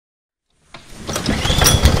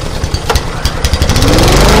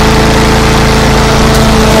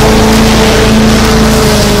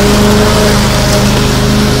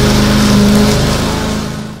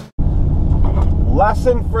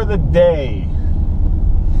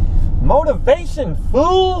Motivation,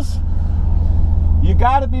 fools! You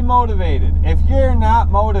gotta be motivated. If you're not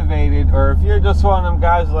motivated, or if you're just one of them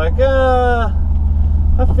guys like,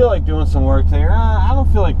 I feel like doing some work today, or I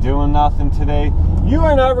don't feel like doing nothing today, you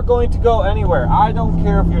are never going to go anywhere. I don't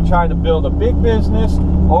care if you're trying to build a big business,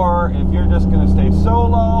 or if you're just gonna stay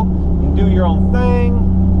solo and do your own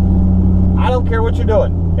thing. I don't care what you're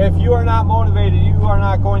doing. If you are not motivated, you are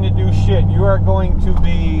not going to do shit. You are going to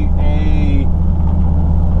be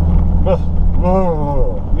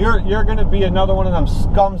You're going to be another one of them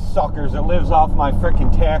scum suckers that lives off my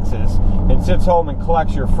freaking taxes and sits home and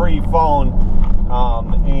collects your free phone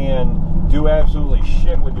and do absolutely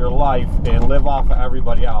shit with your life and live off of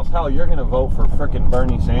everybody else. Hell, you're going to vote for freaking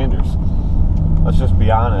Bernie Sanders. Let's just be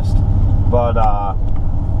honest. But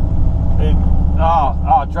it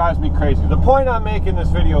drives me crazy. The point I'm making this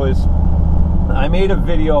video is I made a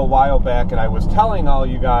video a while back and I was telling all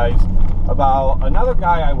you guys about another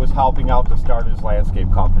guy I was helping out to start his landscape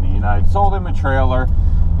company, and I sold him a trailer,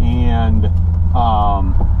 and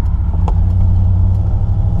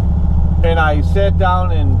I sat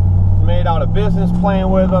down and made out a business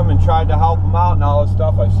plan with him and tried to help him out and all this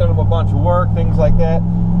stuff. I sent him a bunch of work, things like that.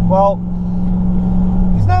 Well,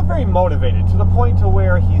 he's not very motivated, to the point to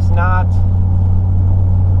where he's not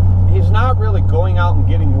really going out and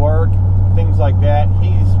getting work, things like that.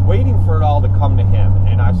 He's waiting for it all to come to him.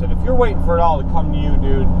 And I said, if you're waiting for it all to come to you,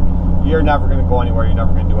 dude, you're never going to go anywhere. You're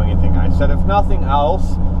never going to do anything. I said, if nothing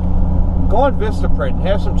else, go on Vistaprint and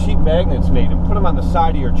have some cheap magnets made and put them on the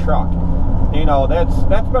side of your truck. You know, that's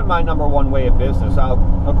been my number one way of business.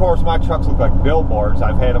 Of course, my trucks look like billboards.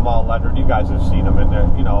 I've had them all lettered. You guys have seen them, and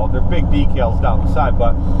they're big decals down the side.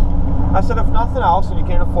 But I said, if nothing else, and you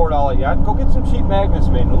can't afford all it yet, go get some cheap magnets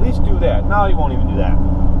made and at least do that. No, you won't even do that.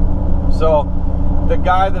 So the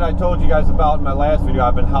guy that I told you guys about in my last video,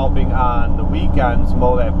 I've been helping on the weekends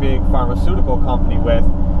mow that big pharmaceutical company with,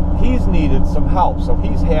 he's needed some help. So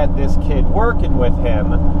he's had this kid working with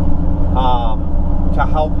him to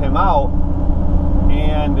help him out.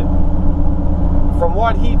 And from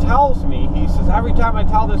what he tells me, he says every time I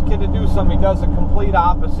tell this kid to do something, he does the complete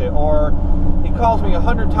opposite. Or he calls me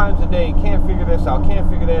 100 times a day, can't figure this out, can't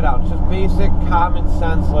figure that out. It's just basic common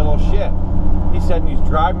sense little shit. He said he's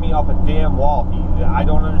driving me up a damn wall. I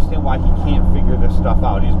don't understand why he can't figure this stuff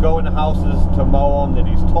out. He's going to houses to mow them that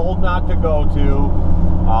he's told not to go to,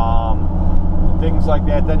 things like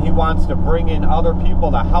that. Then he wants to bring in other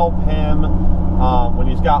people to help him when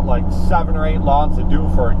he's got like 7 or 8 lawns to do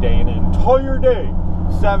for a day, an entire day.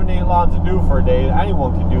 7, 8 lawns to do for a day.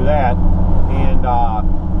 Anyone can do that.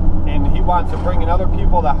 And he wants to bring in other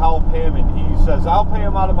people to help him. And he says, I'll pay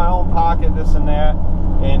him out of my own pocket, this and that.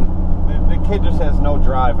 And the kid just has no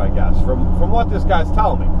drive, I guess, from what this guy's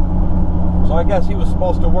telling me. So I guess he was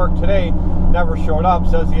supposed to work today, never showed up,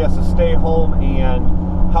 says he has to stay home and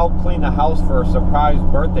help clean the house for a surprise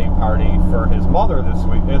birthday party for his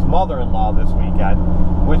mother-in-law this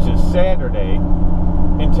weekend, which is Saturday,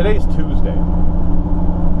 and today's Tuesday.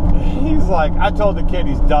 He's like, I told the kid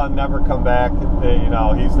he's done, never come back,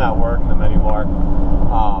 he's not working them anymore.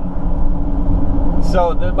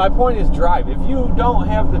 So my point is drive. If you don't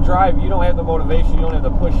have the drive, you don't have the motivation, you don't have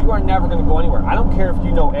the push, you are never going to go anywhere. I don't care if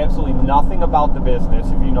you know absolutely nothing about the business,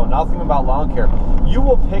 if you know nothing about lawn care. You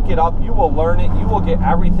will pick it up, you will learn it, you will get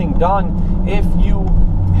everything done if you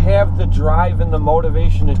have the drive and the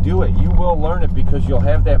motivation to do it. You will learn it because you'll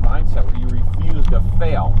have that mindset where you refuse to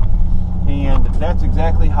fail. And that's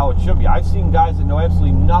exactly how it should be. I've seen guys that know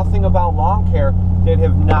absolutely nothing about lawn care that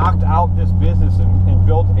have knocked out this business and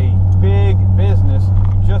built a big business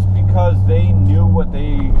just because they knew what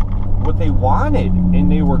they wanted,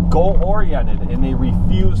 and they were goal-oriented, and they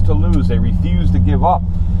refused to lose, they refused to give up,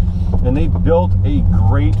 and they built a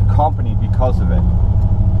great company because of it.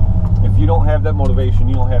 If you don't have that motivation,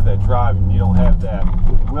 you don't have that drive, and you don't have that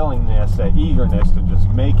willingness, that eagerness to just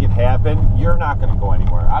make it happen, you're not going to go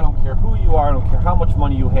anywhere. I don't care who you are, I don't care how much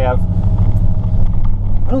money you have,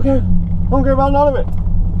 I don't care about none of it.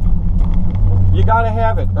 You got to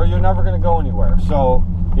have it, or you're never going to go anywhere. So,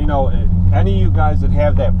 any of you guys that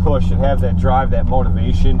have that push, that have that drive, that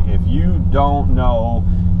motivation, if you don't know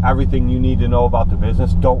everything you need to know about the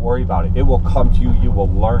business, don't worry about it. It will come to you. You will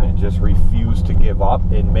learn it. Just refuse to give up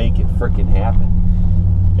and make it freaking happen.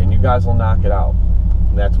 And you guys will knock it out.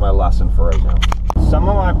 And that's my lesson for right now. Some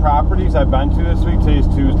of my properties I've been to this week, today's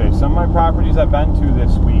Tuesday, some of my properties I've been to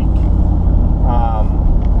this week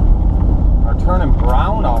are turning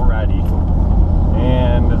brown already.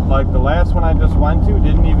 And like the last one I just went to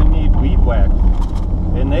didn't even need weed whack.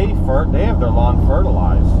 And they have their lawn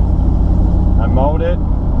fertilized. I mowed it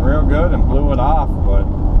real good and blew it off, but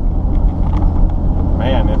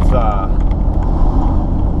man, it's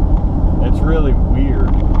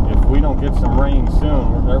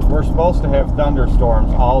soon. We're supposed to have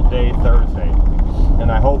thunderstorms all day Thursday,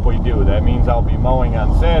 and I hope we do. That means I'll be mowing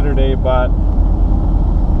on Saturday, but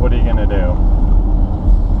what are you gonna do?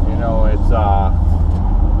 You know,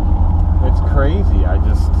 it's crazy.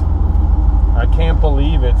 I can't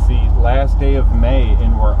believe it's the last day of May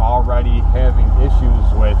and we're already having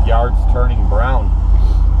issues with yards turning brown.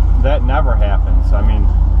 That never happens. I mean,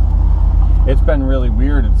 it's been really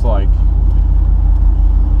weird. It's like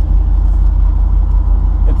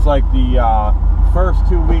the first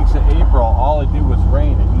 2 weeks of April, all it did was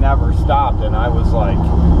rain. It never stopped, and I was like,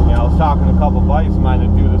 you know, I was talking to a couple buddies of mine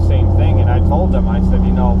that do the same thing, and I told them, I said,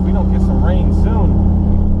 you know, if we don't get some rain soon,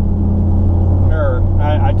 or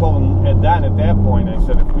I told them at that point, I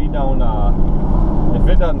said, if we don't, if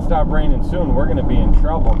it doesn't stop raining soon, we're going to be in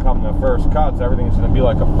trouble come the first cuts. Everything's going to be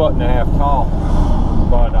like 1.5 feet tall.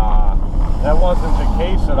 But that wasn't the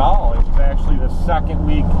case at all. It's actually the second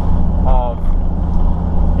week of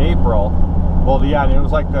April. Well, yeah, and it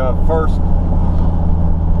was like the first,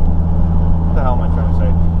 what the hell am I trying to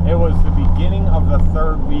say? It was the beginning of the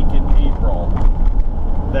third week in April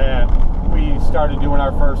that we started doing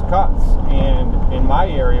our first cuts. And in my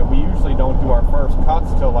area, we usually don't do our first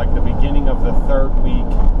cuts till like the beginning of the third week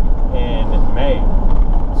in May.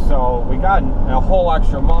 So we got a whole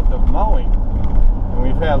extra month of mowing, and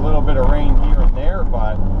we've had a little bit of rain here and there,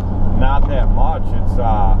 but not that much.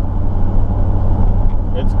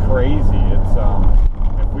 It's crazy.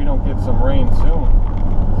 If we don't get some rain soon,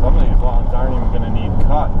 some of these lawns aren't even going to need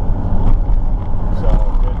cut. So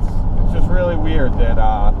it's just really weird that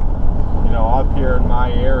you know, up here in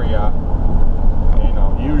my area, you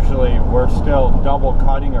know, usually we're still double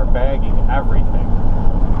cutting or bagging everything.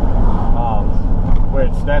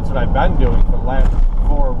 Which that's what I've been doing for the last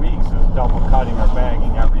 4 weeks, is double cutting or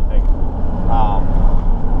bagging everything.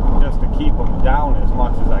 Just to keep them down as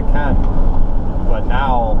much as I can. But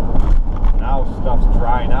now stuff's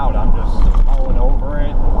drying out. I'm just mowing over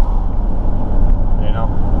it, you know,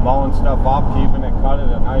 mowing stuff up, keeping it cut at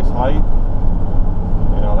a nice height.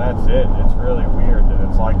 You know, that's it. It's really weird that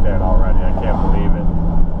it's like that already. I can't believe it.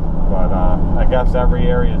 But I guess every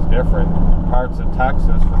area is different. Parts of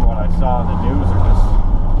Texas, from what I saw in the news, are just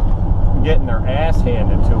getting their ass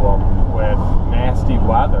handed to them with nasty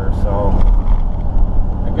weather. So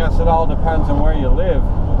I guess it all depends on where you live.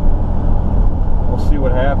 We'll see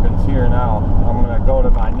what happens here now. I'm going to go to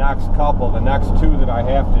my next couple, the next two that I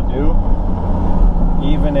have to do.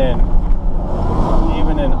 Even in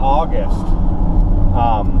August,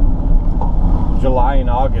 July and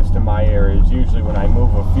August in my area is usually when I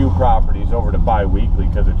move a few properties over to bi-weekly,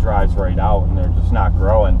 because it dries right out and they're just not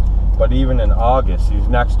growing. But even in August, these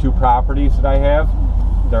next two properties that I have,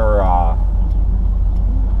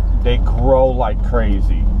 they grow like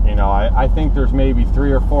crazy. You know, I think there's maybe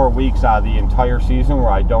 3 or 4 weeks out of the entire season where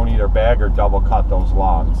I don't either bag or double cut those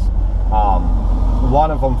lawns. One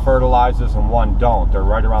of them fertilizes and one don't. They're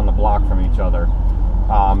right around the block from each other.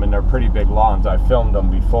 And they're pretty big lawns. I filmed them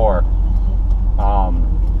before.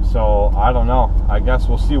 So I don't know. I guess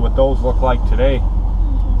we'll see what those look like today.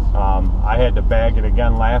 I had to bag it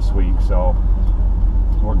again last week, so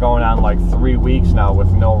we're going on like 3 weeks now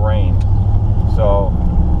with no rain. So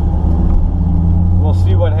we'll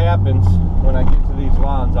see what happens when I get to these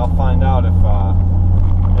lawns. I'll find out if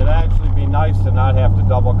it'd actually be nice to not have to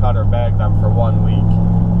double cut or bag them for 1 week.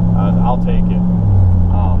 I'll take it.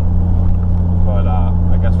 But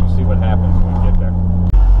I guess we'll see what happens when we get there.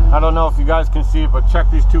 I don't know if you guys can see it, but check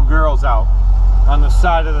these two girls out on the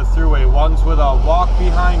side of the thruway. One's with a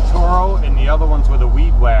walk-behind Toro and the other one's with a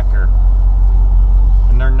weed whacker.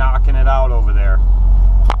 And they're knocking it out over there.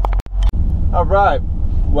 Alright,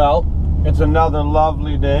 well, it's another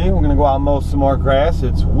lovely day. We're going to go out and mow some more grass.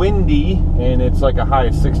 It's windy and it's like a high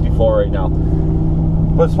of 64 right now.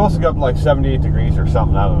 But it's supposed to go up to like 78 degrees or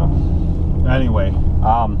something, I don't know. Anyway,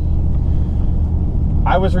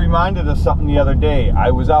 I was reminded of something the other day. I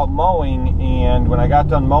was out mowing, and when I got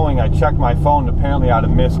done mowing, I checked my phone. Apparently I had a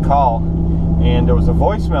missed call, and there was a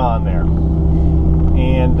voicemail on there.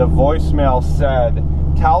 And the voicemail said,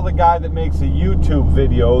 tell the guy that makes the YouTube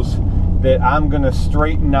videos that I'm going to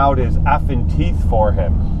straighten out his effing teeth for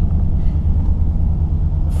him.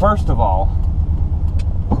 First of all,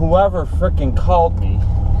 whoever frickin' called me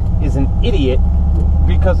is an idiot,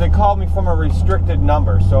 because they called me from a restricted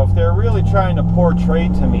number. So if they're really trying to portray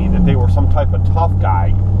to me that they were some type of tough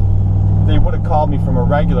guy, they would have called me from a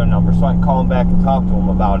regular number so I can call him back and talk to him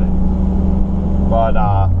about it. But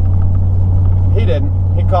he didn't.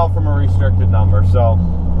 He called from a restricted number, so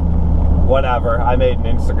whatever. I made an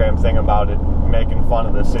Instagram thing about it, making fun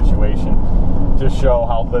of the situation to show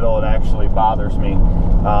how little it actually bothers me.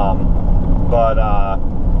 But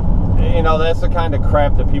you know, that's the kind of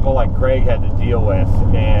crap that people like Greg had to deal with,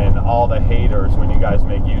 and all the haters when you guys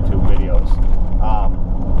make YouTube videos.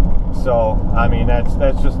 So I mean,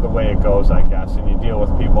 that's just the way it goes, I guess, and you deal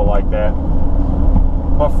with people like that.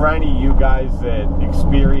 But for any of you guys that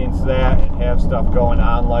experience that and have stuff going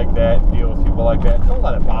on like that, and deal with people like that, don't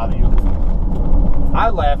let it bother you. I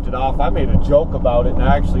laughed it off. I made a joke about it, and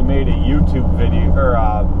I actually made a YouTube video, or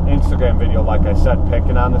Instagram video, like I said,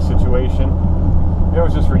 picking on the situation. It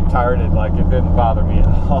was just retarded, like it didn't bother me at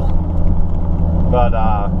all. But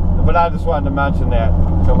I just wanted to mention that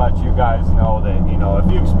to let you guys know that, you know, if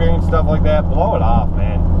you experience stuff like that, blow it off,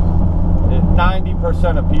 man.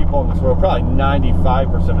 90% of people in this world, probably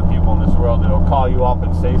 95% of people in this world, that'll call you up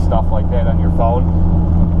and say stuff like that on your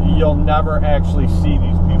phone. You'll never actually see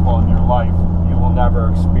these people in your life. You will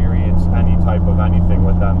never experience any type of anything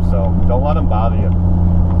with them, so don't let them bother you.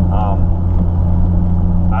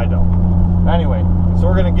 I don't. Anyway, so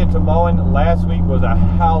we're going to get to mowing. Last week was a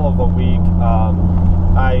hell of a week.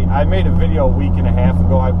 I made a video a week and a half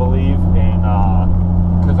ago, I believe, and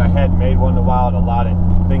because I hadn't made one in a while, and a lot of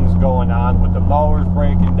things going on with the mowers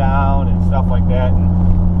breaking down and stuff like that.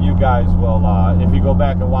 And you guys will, if you go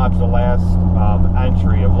back and watch the last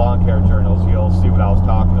entry of Lawn Care Journals, you'll see what I was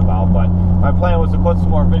talking about. But my plan was to put some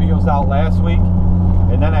more videos out last week,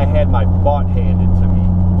 and then I had my butt handed to me.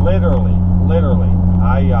 Literally.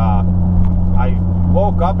 I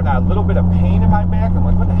woke up and I had a little bit of pain in my back. I'm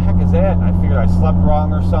like, what the heck is that? And I figured I slept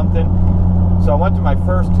wrong or something. So I went to my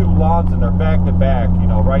first two lawns, and they're back to back, you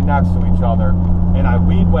know, right next to each other. And I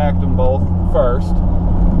weed whacked them both first,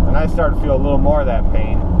 and I started to feel a little more of that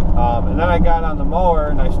pain. And then I got on the mower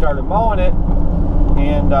and I started mowing it,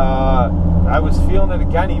 and I was feeling it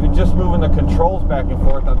again, even just moving the controls back and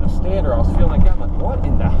forth on the stander. I was feeling it again. I'm like, what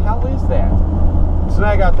in the hell is that? So then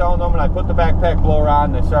I got down them, and I put the backpack blower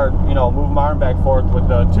on, and I started, you know, moving my arm back and forth with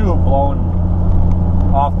the tube blowing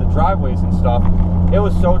off the driveways and stuff. It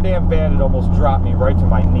was so damn bad it almost dropped me right to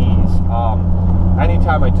my knees.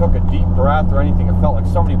 Anytime I took a deep breath or anything, it felt like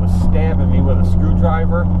somebody was stabbing me with a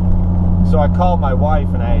screwdriver. So I called my wife,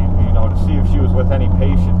 and you know, to see if she was with any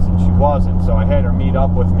patients, and she wasn't. So I had her meet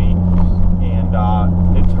up with me, and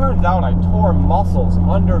it turns out I tore muscles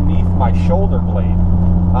underneath my shoulder blade.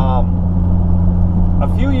 A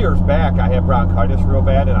few years back, I had bronchitis real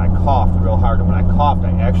bad, and I coughed real hard. And when I coughed, I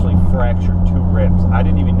actually fractured 2 ribs. I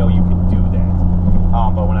didn't even know you could do that.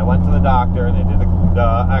 But when I went to the doctor, and they did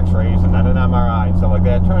the x-rays and then an MRI and stuff like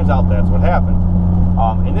that, it turns out that's what happened.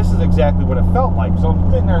 And this is exactly what it felt like. So I'm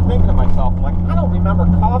sitting there thinking to myself, I'm like, I don't remember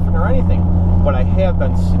coughing or anything, but I have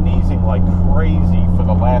been sneezing like crazy for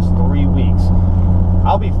the last 3 weeks.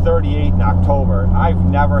 I'll be 38 in October. I've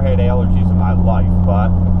never had allergies in my life, but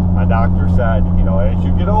my doctor said, you know, as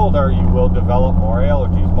you get older, you will develop more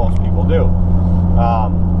allergies. Most people do.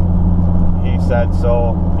 He said,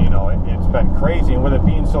 so, you know, it's been crazy. And with it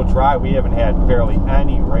being so dry, we haven't had barely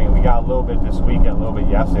any rain. We got a little bit this weekend, a little bit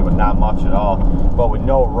yesterday, but not much at all. But with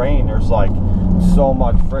no rain, there's like so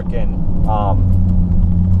much freaking,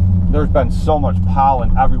 there's been so much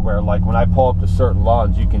pollen everywhere. Like when I pull up to certain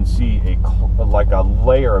lawns, you can see like a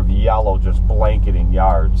layer of yellow just blanketing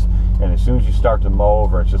yards. And as soon as you start to mow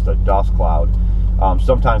over, it's just a dust cloud.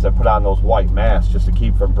 Sometimes I put on those white masks just to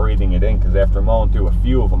keep from breathing it in, because after mowing through a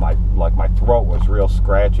few of them, my throat was real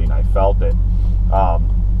scratchy and I felt it.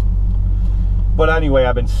 But anyway,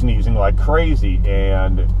 I've been sneezing like crazy,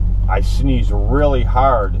 and I sneezed really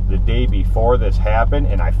hard the day before this happened,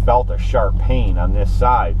 and I felt a sharp pain on this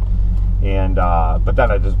side. And but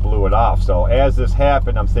then I just blew it off. So as this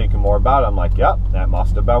happened, I'm thinking more about it. I'm like, yep, that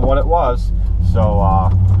must have been what it was. So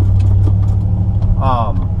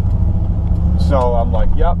so I'm like,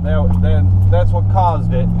 yep, that's what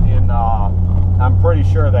caused it, and I'm pretty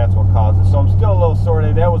sure that's what caused it. So I'm still a little sore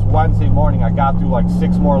today. That was Wednesday morning. I got through like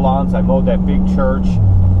 6 more lawns. I mowed that big church.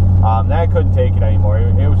 Then I couldn't take it anymore.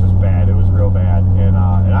 It was just bad. It was real bad, and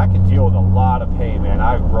I could deal with a lot of pain, man.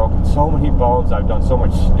 I've broken so many bones. I've done so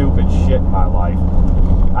much stupid shit in my life.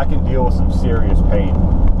 I can deal with some serious pain.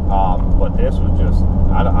 But this was just,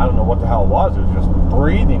 I don't know what the hell it was. It was just,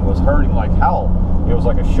 breathing was hurting like hell. It was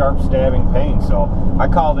like a sharp stabbing pain. So I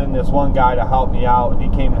called in this one guy to help me out, and he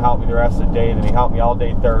came and helped me the rest of the day. Then he helped me all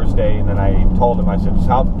day Thursday, and then I told him, I said, just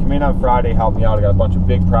come in on Friday, help me out. I got a bunch of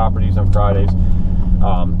big properties on Fridays.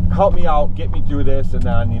 Help me out, get me through this, and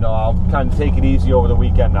then, you know, I'll kind of take it easy over the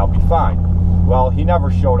weekend and I'll be fine. Well, he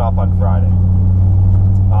never showed up on Friday,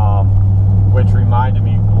 which reminded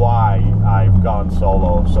me why I've gone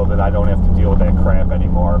solo, so that I don't have to deal with that crap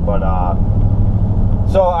anymore. But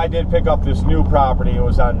So I did pick up this new property. It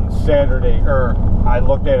was on Saturday, or I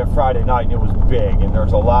looked at it Friday night, and it was big, and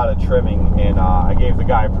there's a lot of trimming. And I gave the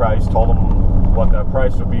guy a price, told him what the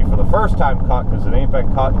price would be for the first time cut, because it ain't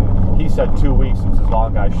been cut. And he said 2 weeks since his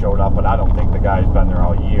long guy showed up, but I don't think the guy's been there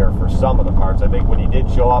all year for some of the parts. I think when he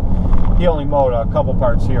did show up, he only mowed a couple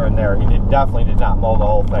parts here and there. He definitely did not mow the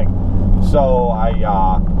whole thing. So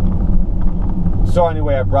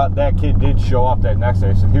anyway, I brought, that kid did show up that next day.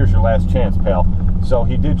 I said, here's your last chance, pal. So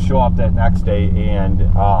he did show up that next day, and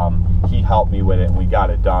he helped me with it, and we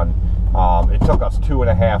got it done. It took us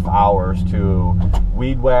 2.5 hours to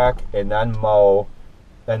weed whack and then mow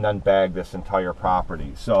and then bag this entire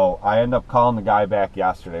property. So I ended up calling the guy back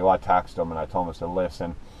yesterday. Well, I texted him and I told him, I said,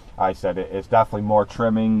 listen, I said, it's definitely more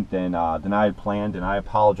trimming than I had planned, and I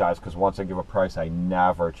apologize, because once I give a price, I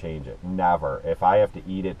never change it. Never. If I have to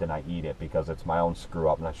eat it, then I eat it, because it's my own screw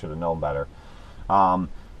up, and I should have known better.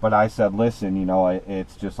 But I said, listen, you know,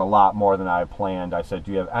 it's just a lot more than I had planned. I said,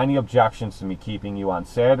 do you have any objections to me keeping you on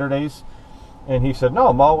Saturdays? And he said,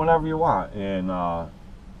 no, mow whenever you want. And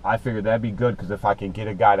I figured that'd be good, because if I can get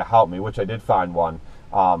a guy to help me, which I did find one,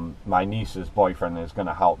 my niece's boyfriend is going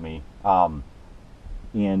to help me. And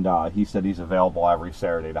he said he's available every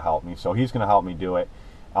Saturday to help me, so he's going to help me do it.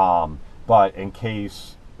 But in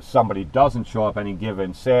case somebody doesn't show up any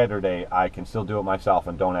given Saturday, I can still do it myself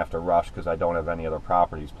and don't have to rush, because I don't have any other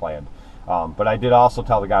properties planned. But I did also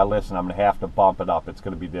tell the guy, listen, I'm going to have to bump it up. It's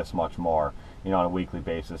going to be this much more, you know, on a weekly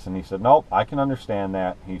basis. And he said, nope, I can understand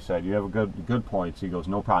that. He said, you have a good points. He goes,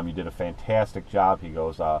 no problem. You did a fantastic job. He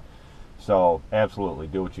goes, so absolutely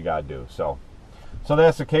do what you got to do. So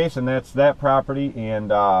that's the case, and that's that property.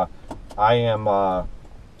 And I am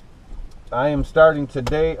starting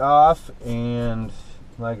today off, and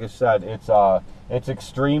like I said, it's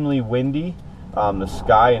extremely windy. The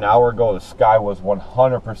sky, an hour ago, the sky was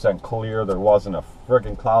 100% clear. There wasn't a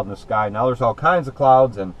freaking cloud in the sky. Now there's all kinds of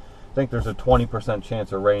clouds, and I think there's a 20%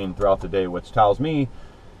 chance of rain throughout the day, which tells me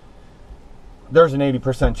there's an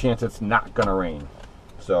 80% chance it's not going to rain.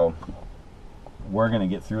 So we're going to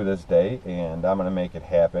get through this day, and I'm going to make it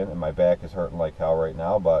happen. And my back is hurting like hell right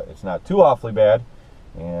now, but it's not too awfully bad.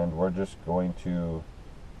 And we're just going to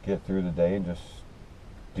get through the day and just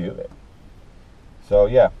do it. So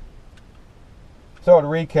yeah. So to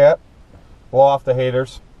recap, blow off the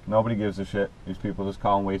haters. Nobody gives a shit. These people just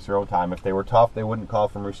call and waste their own time. If they were tough, they wouldn't call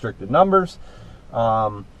from restricted numbers.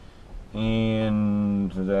 And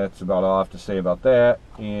that's about all I have to say about that.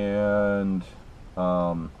 And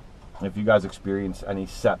if you guys experience any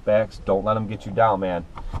setbacks, don't let them get you down, man.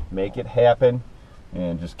 Make it happen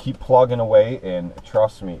and just keep plugging away, and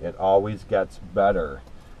trust me, it always gets better.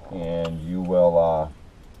 And you will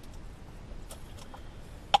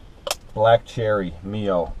Black Cherry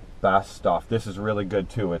Mio, best stuff. This is really good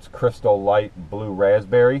too. It's Crystal Light Blue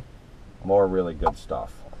Raspberry. More really good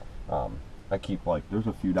stuff. I keep, like, there's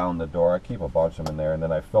a few down the door. I keep a bunch of them in there, and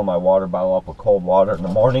then I fill my water bottle up with cold water in the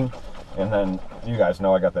morning. And then you guys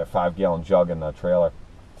know I got that 5-gallon jug in the trailer.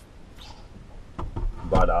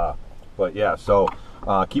 But yeah, so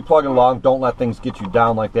keep plugging along. Don't let things get you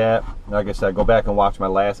down like that. Like I said, go back and watch my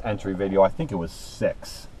last entry video. I think it was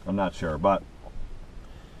 6. I'm not sure, but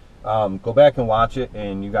go back and watch it,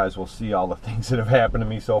 and you guys will see all the things that have happened to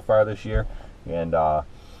me so far this year. And I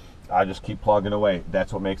just keep plugging away.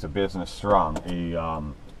 That's what makes a business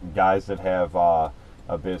strong. Guys that have a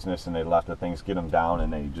business and they let the things get them down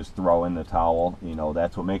and they just throw in the towel, you know,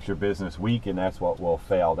 that's what makes your business weak, and that's what will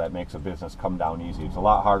fail. That makes a business come down easy. It's a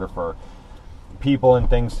lot harder for people and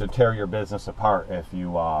things to tear your business apart if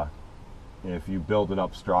you build it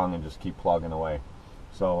up strong and just keep plugging away.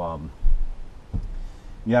 So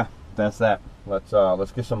yeah, that's that.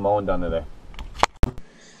 Let's get some mowing done today.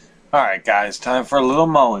 Alright guys, time for a little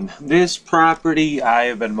mowing. This property I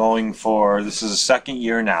have been mowing for, this is the 2nd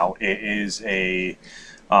year now. It is a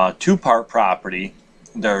 2-part property.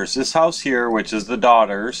 There's this house here, which is the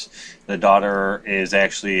daughter's. The daughter is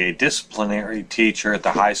actually a disciplinary teacher at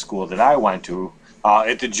the high school that I went to,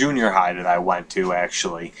 at the junior high that I went to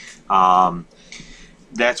actually.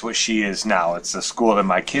 That's what she is now. It's the school that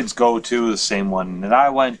my kids go to, the same one that I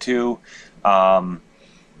went to.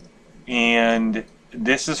 And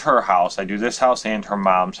this is her house. I do this house and her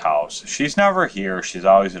mom's house. She's never here. She's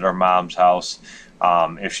always at her mom's house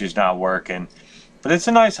if she's not working. But it's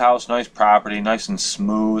a nice house, nice property, nice and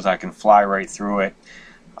smooth. I can fly right through it.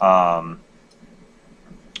 But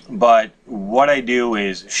what I do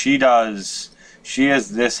is she has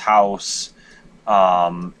this house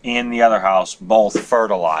and the other house both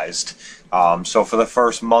fertilized. So for the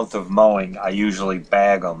first month of mowing, I usually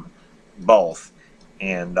bag them both.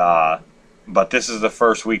 And But this is the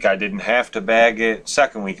first week I didn't have to bag it.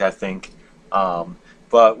 Second week, I think.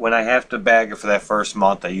 But when I have to bag it for that first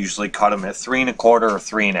month, I usually cut them at 3 1/4 or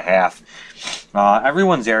 3 1/2.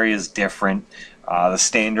 Everyone's area is different. The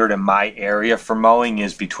standard in my area for mowing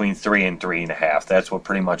is between 3 and 3 1/2. That's what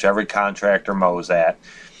pretty much every contractor mows at.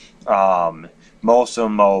 Most of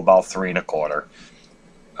them mow about 3 1/4.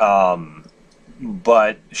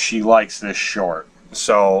 But she likes this short.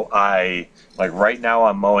 So like right now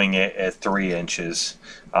I'm mowing it at 3 inches.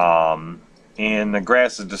 And the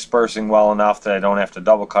grass is dispersing well enough that I don't have to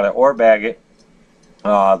double cut it or bag it.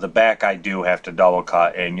 The back I do have to double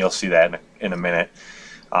cut, and you'll see that in a minute.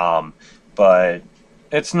 But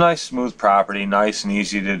it's nice, smooth property, nice and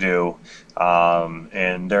easy to do,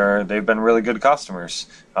 and they've been really good customers.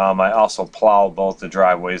 I also plow both the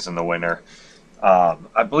driveways in the winter.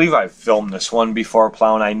 I believe I filmed this one before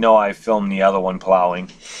plowing. I know I filmed the other one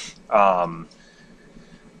plowing.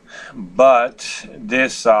 But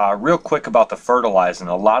this, real quick about the fertilizing,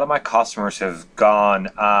 a lot of my customers have gone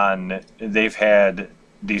on, they've had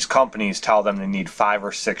these companies tell them they need 5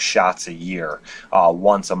 or 6 shots a year,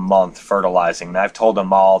 once a month fertilizing. And I've told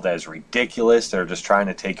them all that is ridiculous. They're just trying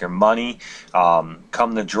to take your money.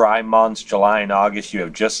 Come the dry months, July and August, you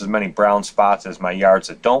have just as many brown spots as my yards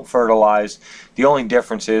that don't fertilize. The only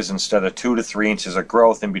difference is instead of 2 to 3 inches of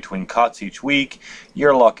growth in between cuts each week,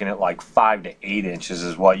 you're looking at like 5 to 8 inches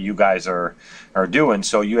is what you guys are doing.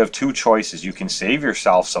 So you have 2 choices. You can save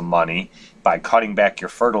yourself some money by cutting back your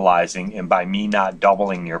fertilizing and by me not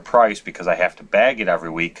doubling your price because I have to bag it every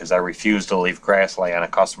week because I refuse to leave grass lay on a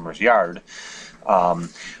customer's yard.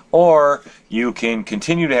 Or you can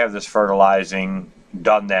continue to have this fertilizing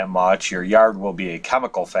done that much. Your yard will be a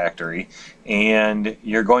chemical factory and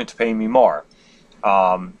you're going to pay me more.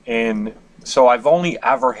 And so I've only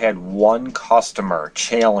ever had one customer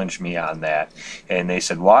challenge me on that. And they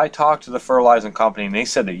said, well, I talked to the fertilizing company and they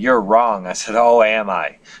said that you're wrong. I said, oh, am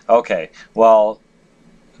I? Okay, well,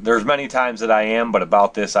 there's many times that I am, but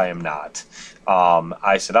about this I am not.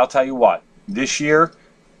 I said, I'll tell you what, this year,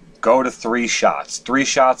 go to 3 shots. 3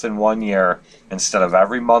 shots in 1 year instead of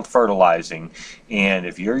every month fertilizing. And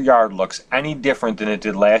if your yard looks any different than it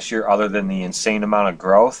did last year other than the insane amount of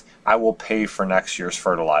growth, I will pay for next year's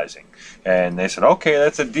fertilizing. And they said, okay,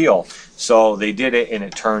 that's a deal. So they did it, and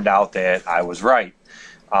it turned out that I was right.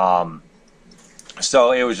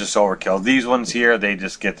 So it was just overkill. These ones here, they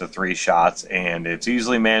just get the 3 shots, and it's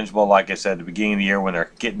easily manageable. Like I said, at the beginning of the year when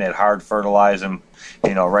they're getting that hard fertilizing,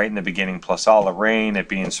 you know, right in the beginning, plus all the rain, it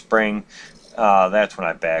being spring, that's when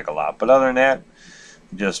I bag a lot. But other than that,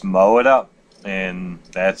 just mow it up, and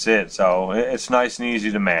that's it. So it's nice and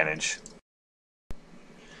easy to manage.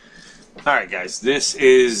 Alright guys, this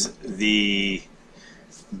is the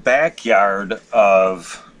backyard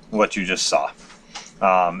of what you just saw.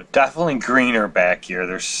 Definitely greener back here.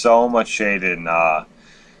 There's so much shade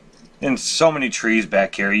and so many trees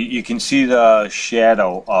back here. You can see the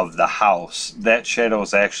shadow of the house. That shadow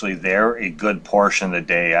is actually there a good portion of the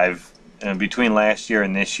day. And between last year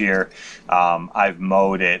and this year, I've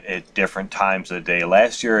mowed it at different times of the day.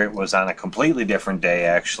 Last year it was on a completely different day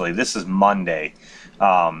actually. This is Monday.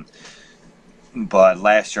 But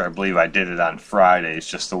last year I believe I did it on Friday. It's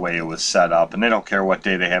just the way it was set up. And they don't care what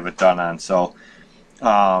day they have it done on. So,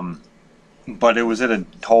 but it was at a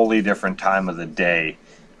totally different time of the day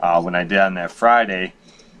when I did on that Friday.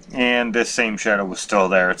 And this same shadow was still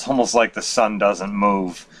there. It's almost like the sun doesn't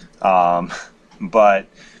move. But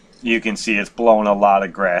you can see it's blowing a lot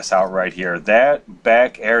of grass out right here. That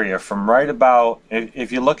back area from right about,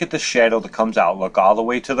 if you look at the shadow that comes out, look all the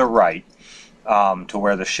way to the right to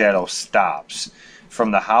where the shadow stops.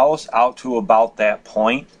 From the house out to about that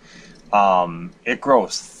point, it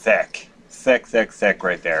grows thick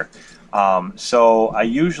right there. So I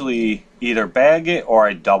usually either bag it or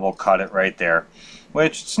I double cut it right there,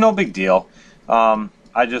 which it's no big deal.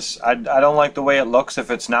 I don't like the way it looks if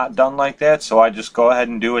it's not done like that, so I just go ahead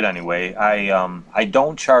and do it anyway. I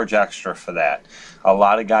don't charge extra for that. A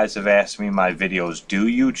lot of guys have asked me in my videos, do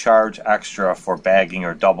you charge extra for bagging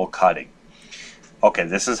or double cutting? Okay,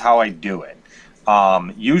 this is how I do it.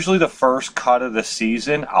 Usually the first cut of the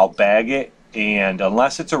season, I'll bag it, and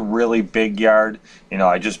unless it's a really big yard, you know,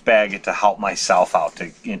 I just bag it to help myself out,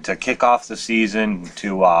 to kick off the season,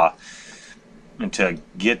 and to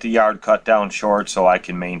get the yard cut down short so I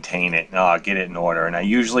can maintain it, get it in order. And I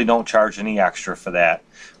usually don't charge any extra for that.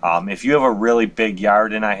 If you have a really big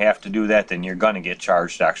yard and I have to do that, then you're going to get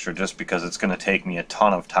charged extra just because it's going to take me a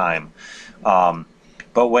ton of time.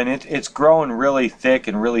 But when it's growing really thick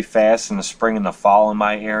and really fast in the spring and the fall in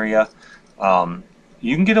my area,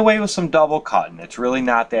 you can get away with some double cutting. It's really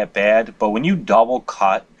not that bad. But when you double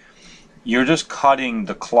cut, you're just cutting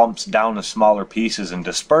the clumps down to smaller pieces and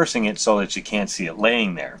dispersing it so that you can't see it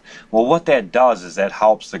laying there. Well, what that does is that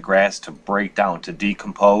helps the grass to break down, to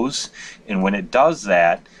decompose, and when it does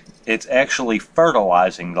that, it's actually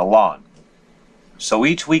fertilizing the lawn. So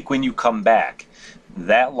each week when you come back,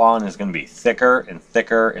 that lawn is going to be thicker and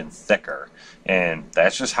thicker and thicker, and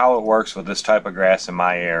that's just how it works with this type of grass in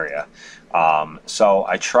my area. So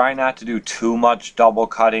I try not to do too much double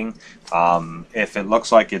cutting. If it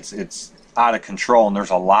looks like it's out of control and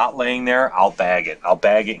there's a lot laying there, I'll bag it. I'll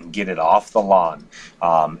bag it and get it off the lawn.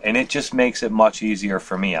 And it just makes it much easier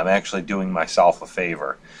for me. I'm actually doing myself a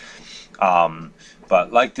favor.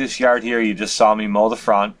 But like this yard here, you just saw me mow the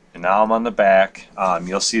front, and now I'm on the back.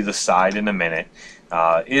 You'll see the side in a minute.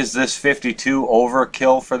 Is this 52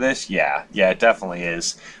 overkill for this? Yeah, it definitely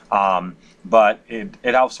is. But it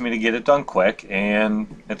helps me to get it done quick,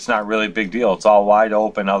 and it's not really a big deal. It's all wide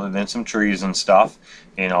open other than some trees and stuff.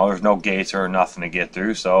 You know, there's no gates or nothing to get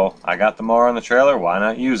through, so I got the mower on the trailer, why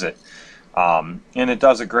not use it? And it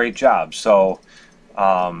does a great job. So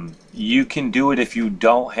you can do it if you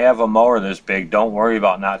don't have a mower this big. Don't worry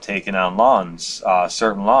about not taking on lawns,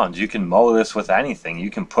 certain lawns. You can mow this with anything. You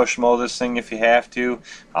can push mow this thing if you have to.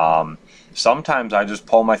 Sometimes I just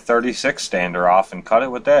pull my 36 stander off and cut it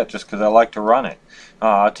with that just because I like to run it.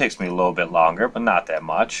 It takes me a little bit longer, but not that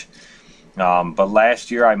much. But last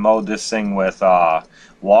year I mowed this thing with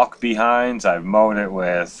Walkbehinds. I've mowed it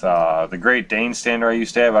with the great Dane stander I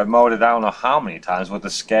used to have. I've mowed it I don't know how many times with the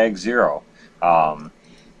Scag Zero.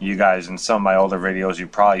 You guys in some of my older videos,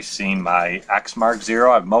 you've probably seen my Exmark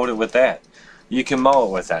Zero. I've mowed it with that. You can mow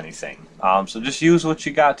it with anything. So just use what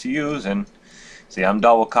you got to use. And see, I'm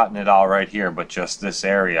double cutting it all right here, but just this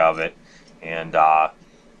area of it. And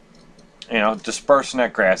you know, dispersing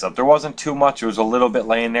that grass up. There wasn't too much. There was a little bit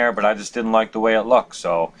laying there, but I just didn't like the way it looked.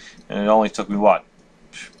 So, and it only took me, what,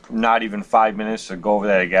 not even 5 minutes to go over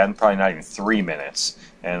that again. Probably not even 3 minutes.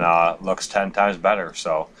 And looks 10 times better.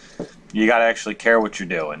 So you got to actually care what you're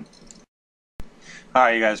doing.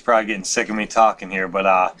 Alright, you guys are probably getting sick of me talking here,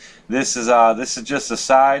 but this is just a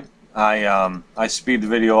side. I speed the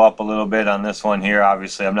video up a little bit on this one here.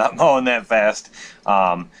 Obviously, I'm not mowing that fast.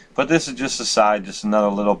 But this is just a side, just another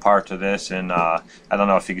little part to this. And I don't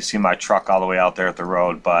know if you can see my truck all the way out there at the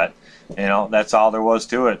road, but you know, that's all there was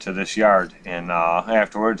to it, to this yard. And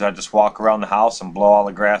afterwards, I just walk around the house and blow all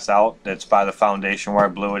the grass out that's by the foundation where I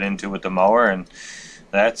blew it into with the mower, and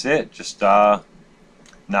that's it. Just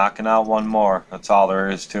knocking out one more. That's all there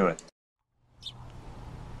is to it.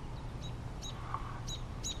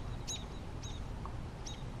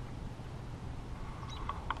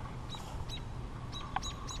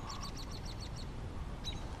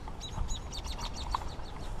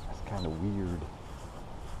 Kind of weird.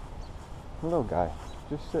 Little guy,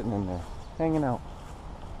 just sitting in there, hanging out.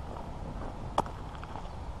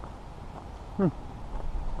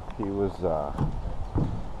 He was,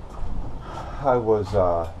 I was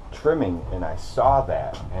trimming and I saw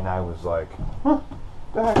that and I was like, huh,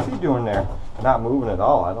 what the heck's he doing there? Not moving at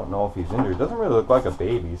all. I don't know if he's injured. Doesn't really look like a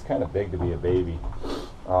baby. He's kind of big to be a baby.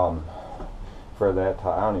 For that,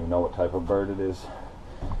 I don't even know what type of bird it is.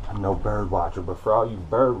 I'm no bird watcher, but for all you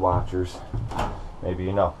bird watchers, maybe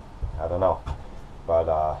you know. I don't know. But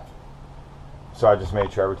so I just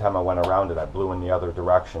made sure every time I went around it, I blew in the other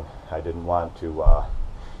direction. I didn't want to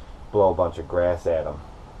blow a bunch of grass at him.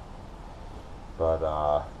 But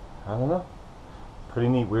I don't know. Pretty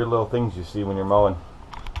neat, weird little things you see when you're mowing.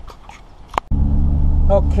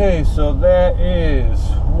 Okay, so that is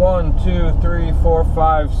 1, 2, 3, 4,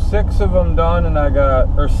 5, 6 of them done, and I got,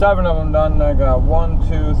 or 7 of them done, and I got 1,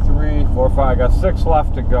 2, 3, 4, 5. I got 6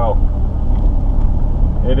 left to go.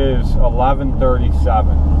 It is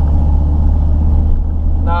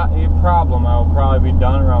 11:37. Not a problem. I will probably be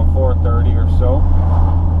done around 4:30 or so.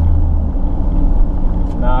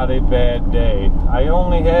 Not a bad day. I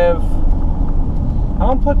only have, I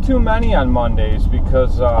don't put too many on Mondays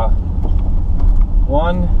because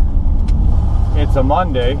one, it's a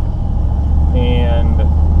Monday, and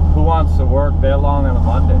who wants to work that long on a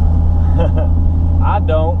Monday? I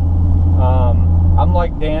don't. I'm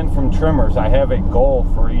like Dan from Trimmers. I have a goal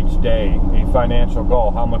for each day, a financial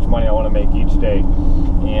goal, how much money I want to make each day.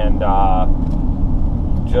 And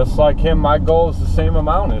just like him, my goal is the same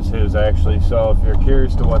amount as his, actually. So if you're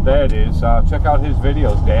curious to what that is, check out his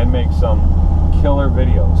videos. Dan makes some killer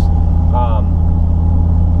videos.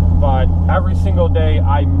 But every single day,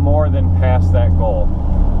 I more than pass that goal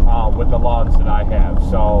with the lawns that I have.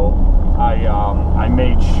 So I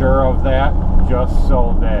made sure of that, just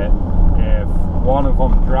so that if one of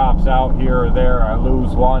them drops out here or there, I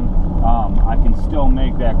lose one, I can still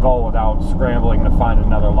make that goal without scrambling to find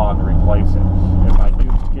another lawn to replace it. If I do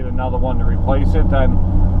get another one to replace it, then,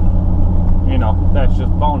 you know, that's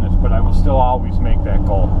just bonus, but I will still always make that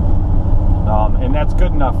goal. And that's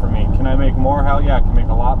good enough for me. Can I make more? Hell yeah, I can make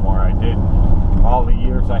a lot more. I did all the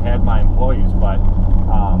years I had my employees, but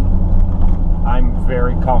I'm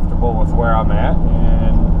very comfortable with where I'm at,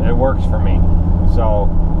 and it works for me. So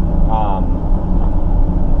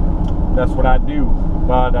that's what I do.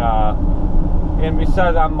 But and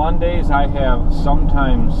besides, on Mondays I have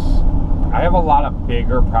a lot of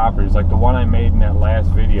bigger properties, like the one I made in that last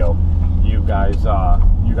video. You guys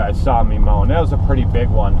saw me mowing. That was a pretty big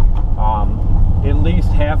one. At least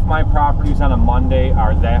half my properties on a Monday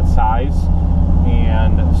are that size,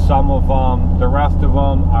 and some of them, the rest of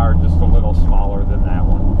them, are just a little smaller than that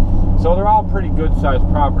one. So they're all pretty good sized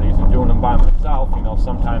properties, and doing them by myself, you know,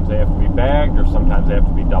 sometimes they have to be bagged, or sometimes they have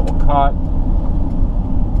to be double cut.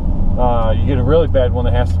 You get a really bad one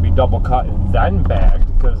that has to be double cut and then bagged,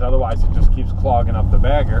 because otherwise it just keeps clogging up the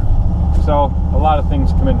bagger. So a lot of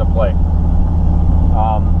things come into play.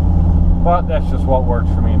 But that's just what works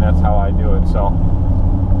for me, and that's how I do it. So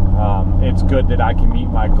it's good that I can meet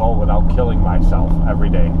my goal without killing myself every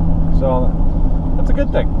day. So that's a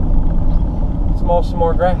good thing. Let's mow some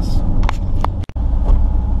more grass.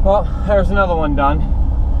 Well, there's another one done.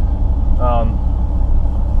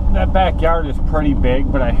 That backyard is pretty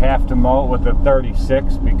big, but I have to mow it with a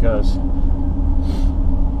 36 because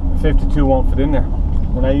 52 won't fit in there.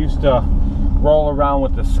 When I used to roll around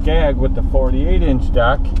with the Scag with the 48-inch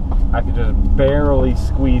deck, I could just barely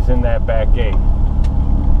squeeze in that back gate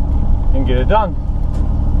and get it done,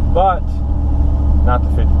 but not the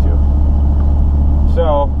 52.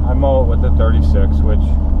 So I mow it with the 36, which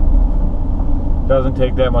doesn't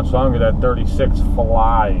take that much longer. That 36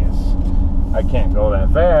 flies. I can't go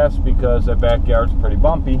that fast because that backyard's pretty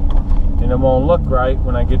bumpy, and it won't look right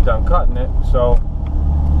when I get done cutting it. So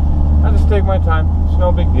I just take my time. It's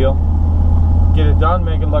no big deal. Get it done,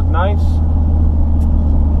 make it look nice.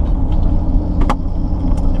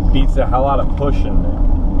 It beats the hell out of pushing, man.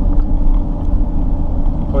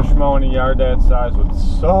 Push mowing a yard that size would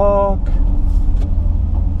suck.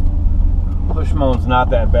 Push mowing's not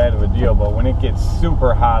that bad of a deal, but when it gets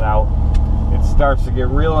super hot out, it starts to get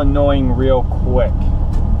real annoying real quick,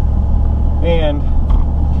 and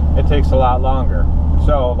it takes a lot longer.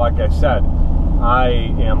 So like I said, I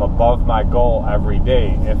am above my goal every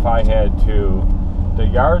day. If I had to, the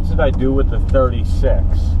yards that I do with the 36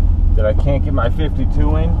 that I can't get my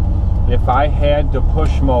 52 in, if I had to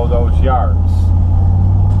push mow those yards,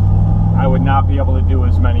 I would not be able to do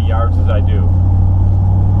as many yards as I do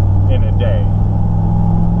in a day,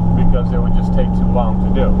 because it would just take too long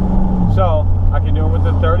to do. So I can do it with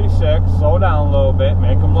the 36, slow down a little bit,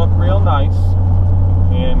 make them look real nice,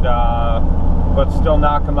 and but still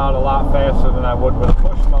knock them out a lot faster than I would with a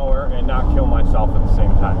push mower, and not kill myself at the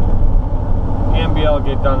same time, and be able to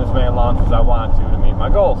get done as many lawns as I want to meet my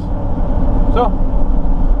goals. So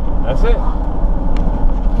that's it.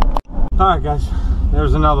 Alright guys,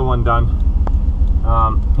 there's another one done.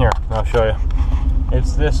 Here, I'll show you.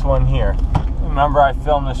 It's this one here. Remember, I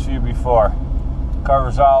filmed this for you before.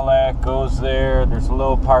 Covers all that, goes there. There's a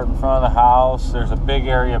little part in front of the house. There's a big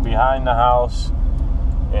area behind the house,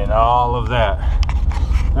 and all of that.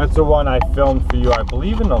 That's the one I filmed for you, I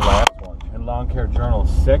believe, in the last one, in Lawn Care Journal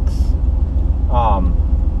 6.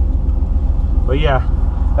 But yeah,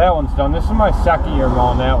 that one's done. This is my second year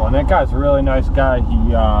mowing that one. That guy's a really nice guy.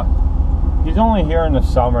 He's only here in the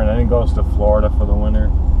summer, and then he goes to Florida for the winter.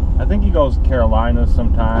 I think he goes to Carolina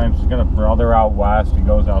sometimes. He's got a brother out west. He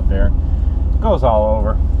goes out there. Goes all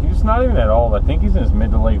over. He's not even that old. I think he's in his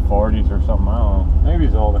mid to late 40s or something. I don't know. Maybe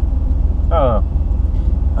he's older. I don't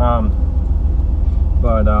know.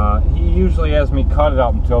 But he usually has me cut it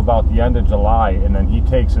up until about the end of July, and then he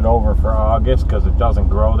takes it over for August because it doesn't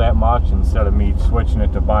grow that much. Instead of me switching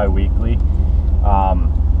it to bi-weekly,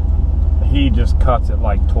 he just cuts it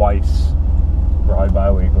like twice, probably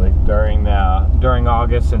bi-weekly, during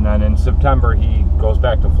August, and then in September he goes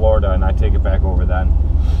back to Florida, and I take it back over then.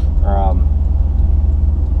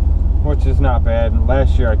 Which is not bad. And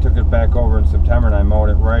last year I took it back over in September, and I mowed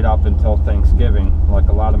it right up until Thanksgiving, like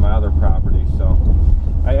a lot of my other properties. So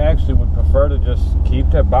I actually would prefer to just keep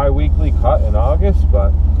that bi-weekly cut in August,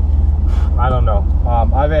 but I don't know.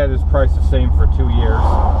 I've had this price the same for 2 years.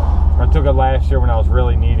 I took it last year when I was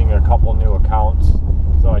really needing a couple new accounts,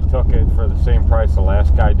 so I took it for the same price the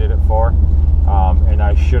last guy did it for, and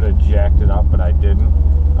I should have jacked it up, but I didn't.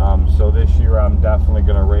 So this year I'm definitely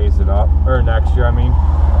going to raise it up, or next year I mean,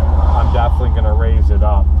 I'm definitely going to raise it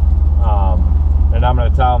up, and I'm going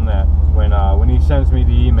to tell them that when he sends me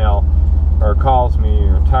the email or calls me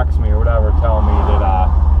or texts me or whatever, telling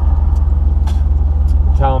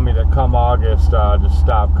me that come August, just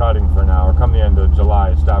stop cutting for now, or come the end of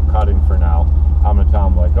July, stop cutting for now. I'm gonna tell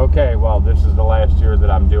him, like, okay, well, this is the last year that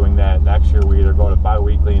I'm doing that. Next year we either go to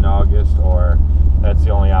bi-weekly in August, or that's the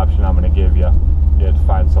only option I'm gonna give you. You have to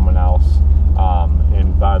find someone else.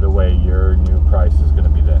 And by the way, your new price is gonna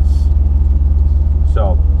be this.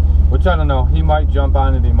 So, which I don't know. He might jump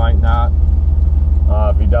on it, he might not.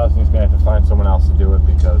 If he doesn't, he's gonna have to find someone else to do it,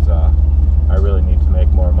 because I really need to make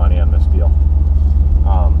more money on this deal.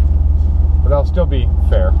 But I'll still be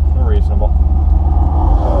fair and reasonable.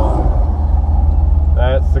 So,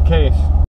 that's the case.